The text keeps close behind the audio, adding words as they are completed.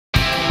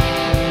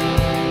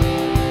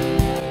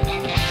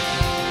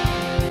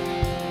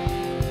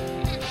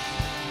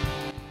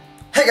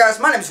Hey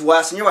guys, my name is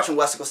Wes, and you're watching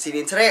Wes Equals TV,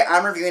 and today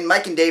I'm reviewing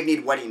Mike and Dave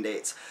Need Wedding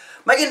Dates.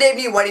 Mike and Dave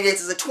Need Wedding Dates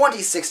is a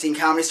 2016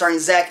 comedy starring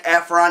Zac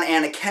Efron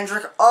and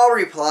Kendrick,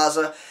 Aubrey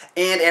Plaza,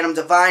 and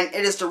DeVine.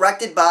 It is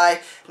directed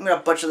by, I'm going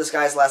to butcher this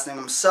guy's last name,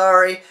 I'm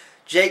sorry,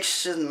 Jake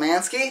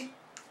Szymanski,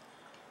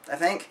 I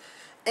think.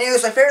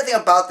 Anyways, my favorite thing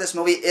about this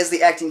movie is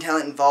the acting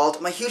talent involved.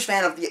 I'm a huge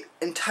fan of the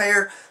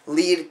entire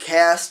lead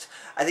cast.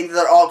 I think that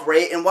they're all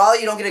great, and while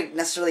you don't get a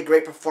necessarily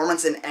great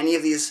performance in any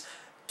of these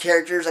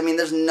characters, I mean,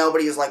 there's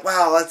nobody who's like,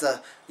 wow, that's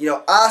a,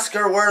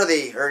 Oscar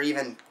worthy, or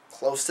even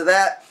close to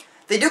that.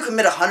 They do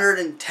commit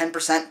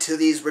 110% to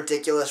these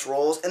ridiculous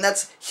roles, and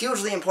that's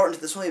hugely important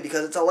to this movie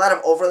because it's a lot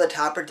of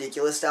over-the-top,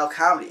 ridiculous style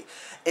comedy.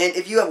 And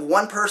if you have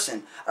one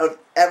person out of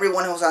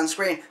everyone who's on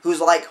screen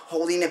who's like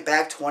holding it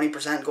back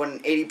 20%, going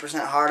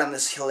 80% hard on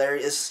this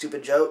hilarious,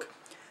 stupid joke,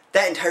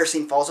 that entire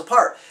scene falls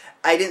apart.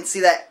 I didn't see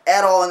that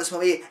at all in this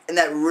movie, and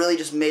that really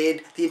just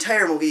made the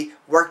entire movie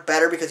work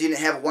better because you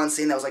didn't have one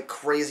scene that was like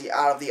crazy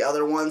out of the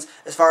other ones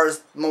as far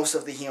as most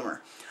of the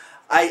humor.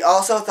 I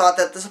also thought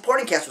that the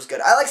supporting cast was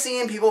good. I like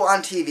seeing people on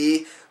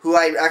TV who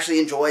I actually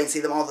enjoy and see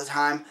them all the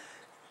time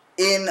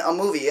in a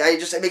movie.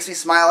 It makes me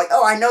smile like,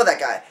 oh, I know that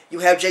guy.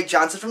 You have Jake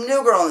Johnson from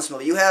New Girl in this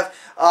movie. You have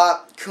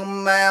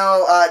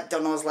Kumail,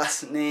 don't know his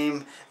last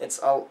name, it's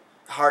a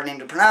hard name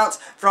to pronounce,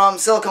 from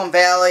Silicon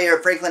Valley or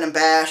Franklin and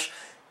Bash.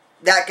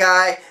 That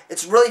guy,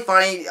 it's really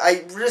funny.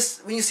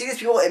 When you see these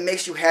people, it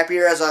makes you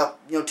happier as a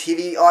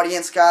TV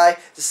audience guy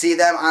to see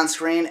them on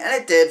screen, and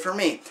it did for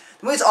me.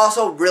 The movie's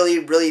also really,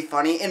 really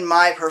funny, in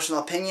my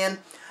personal opinion.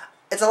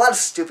 It's a lot of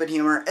stupid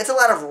humor. It's a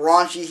lot of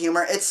raunchy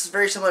humor. It's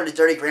very similar to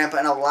Dirty Grandpa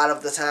in a lot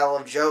of the style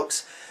of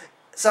jokes.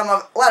 A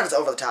lot of it's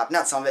over the top,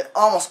 not some of it.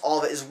 Almost all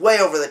of it is way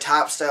over the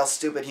top style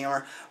stupid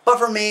humor. But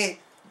for me,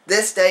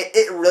 this day,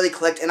 it really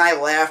clicked, and I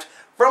laughed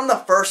from the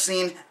first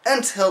scene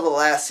until the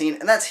last scene,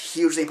 and that's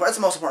hugely important. That's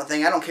the most important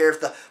thing. I don't care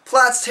if the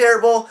plot's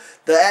terrible,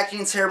 the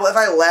acting's terrible. If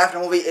I laugh in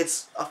a movie,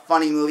 it's a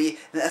funny movie,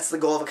 and that's the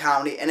goal of a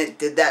comedy, and it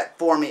did that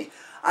for me.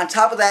 On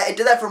top of that, it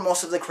did that for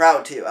most of the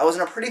crowd, too. I was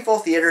in a pretty full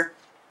theater.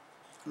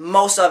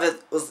 Most of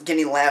it was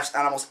getting laughs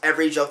on almost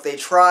every joke they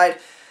tried,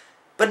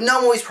 but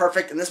no movie's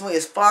perfect, and this movie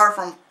is far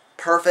from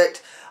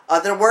perfect.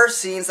 There were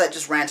scenes that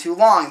just ran too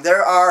long.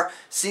 There are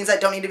scenes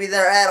that don't need to be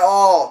there at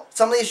all.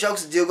 Some of these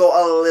jokes do go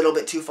a little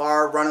bit too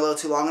far, run a little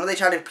too long, or they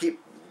try to keep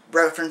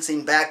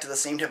referencing back to the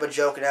same type of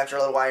joke, and after a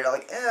little while you're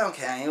like,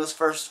 okay, it was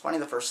funny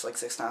the first like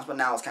 6 times, but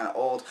now it's kind of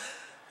old.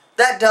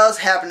 That does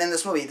happen in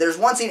this movie. There's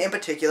one scene in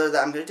particular that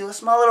I'm going to do a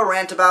small little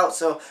rant about,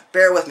 so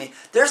bear with me.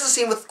 There's a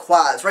scene with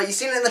quads, right? You've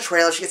seen it in the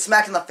trailer. She gets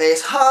smacked in the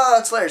face. Ha,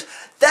 it's hilarious.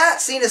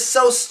 That scene is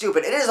so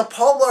stupid. It is a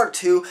Paul Blart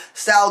 2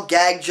 style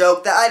gag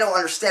joke that I don't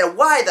understand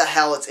why the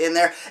hell it's in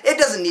there. It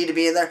doesn't need to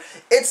be in there.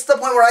 It's the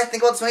point where I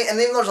think about this movie, and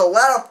even though there's a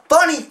lot of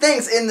funny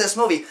things in this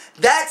movie,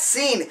 that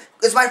scene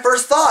is my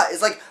first thought.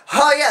 It's like,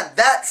 oh yeah,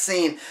 that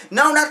scene.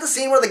 No, not the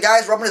scene where the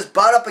guy's rubbing his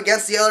butt up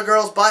against the other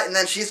girl's butt and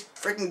then she's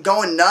freaking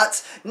going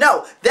nuts.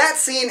 No, that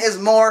scene is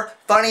more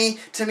funny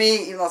to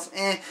me, even though it's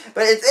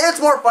but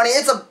it's more funny.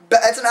 It's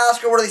an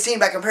Oscar-worthy scene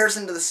by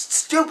comparison to the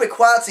stupid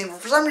quad scene.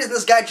 For some reason,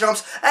 this guy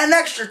jumps an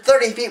extra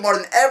 30 feet more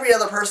than every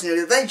other person who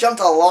did. They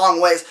jumped a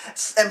long ways,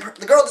 and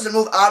the girl doesn't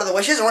move out of the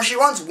way. She doesn't run. She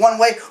runs one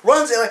way,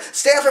 runs the other way,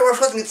 stands right where she's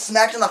supposed to get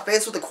smacked in the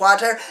face with the quad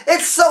tire.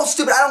 It's so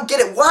stupid. I don't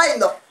get it. Why in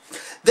the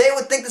they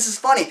would think this is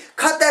funny?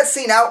 Cut that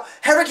scene out.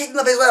 Have her kicked in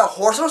the face by a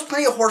horse. There was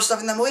plenty of horse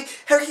stuff in that movie.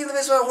 Have her kicked in the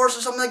face by a horse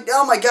or something like,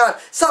 oh my god,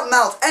 something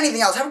else,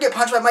 anything else. Have her get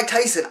punched by Mike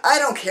Tyson. I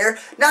don't care.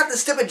 Not the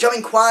stupid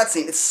jumping quad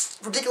scene. It's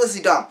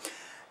ridiculously dumb.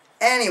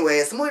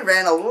 Anyways, the movie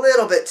ran a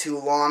little bit too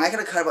long. I could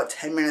have cut about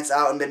 10 minutes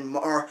out and been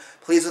more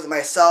pleased with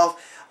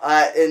myself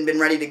and been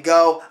ready to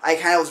go. I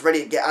kind of was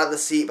ready to get out of the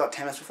seat about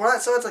 10 minutes before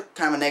that, so it's like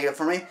kind of a negative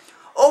for me.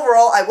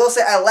 Overall, I will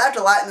say I laughed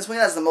a lot in this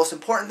movie. That's the most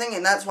important thing,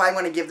 and that's why I'm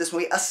going to give this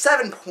movie a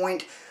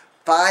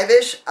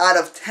 7.5-ish out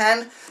of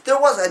 10. There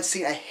was a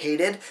scene I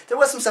hated. There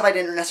was some stuff I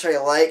didn't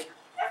necessarily like.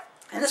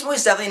 And this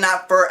movie's definitely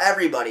not for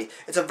everybody.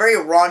 It's a very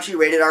raunchy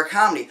rated R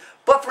comedy.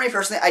 But for me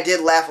personally, I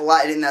did laugh a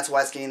lot, and that's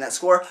why it's getting that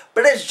score.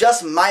 But it's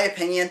just my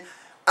opinion.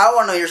 I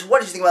want to know yours.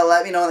 What did you think about it?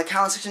 Let me know in the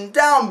comment section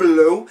down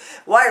below.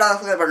 While you're not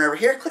clicking the button over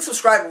here, click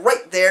subscribe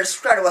right there.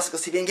 Subscribe to Wes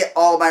Equals TV and get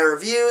all of my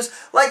reviews.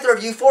 Like the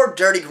review for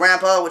Dirty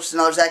Grandpa, which is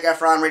another Zac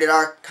Efron rated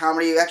R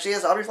comedy. It actually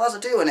has Aubrey Plaza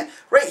too in it.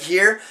 Right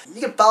here. You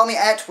can follow me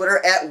at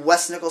Twitter at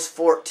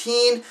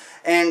WesNichols14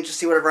 and just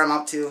see whatever I'm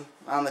up to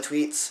on the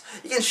tweets.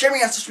 You can share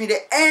me on social media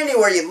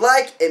anywhere you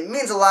like. It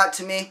means a lot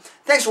to me.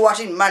 Thanks for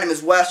watching. My name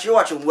is Wes. You're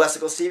watching Wes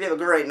Equals TV. Have a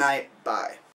great night. Bye.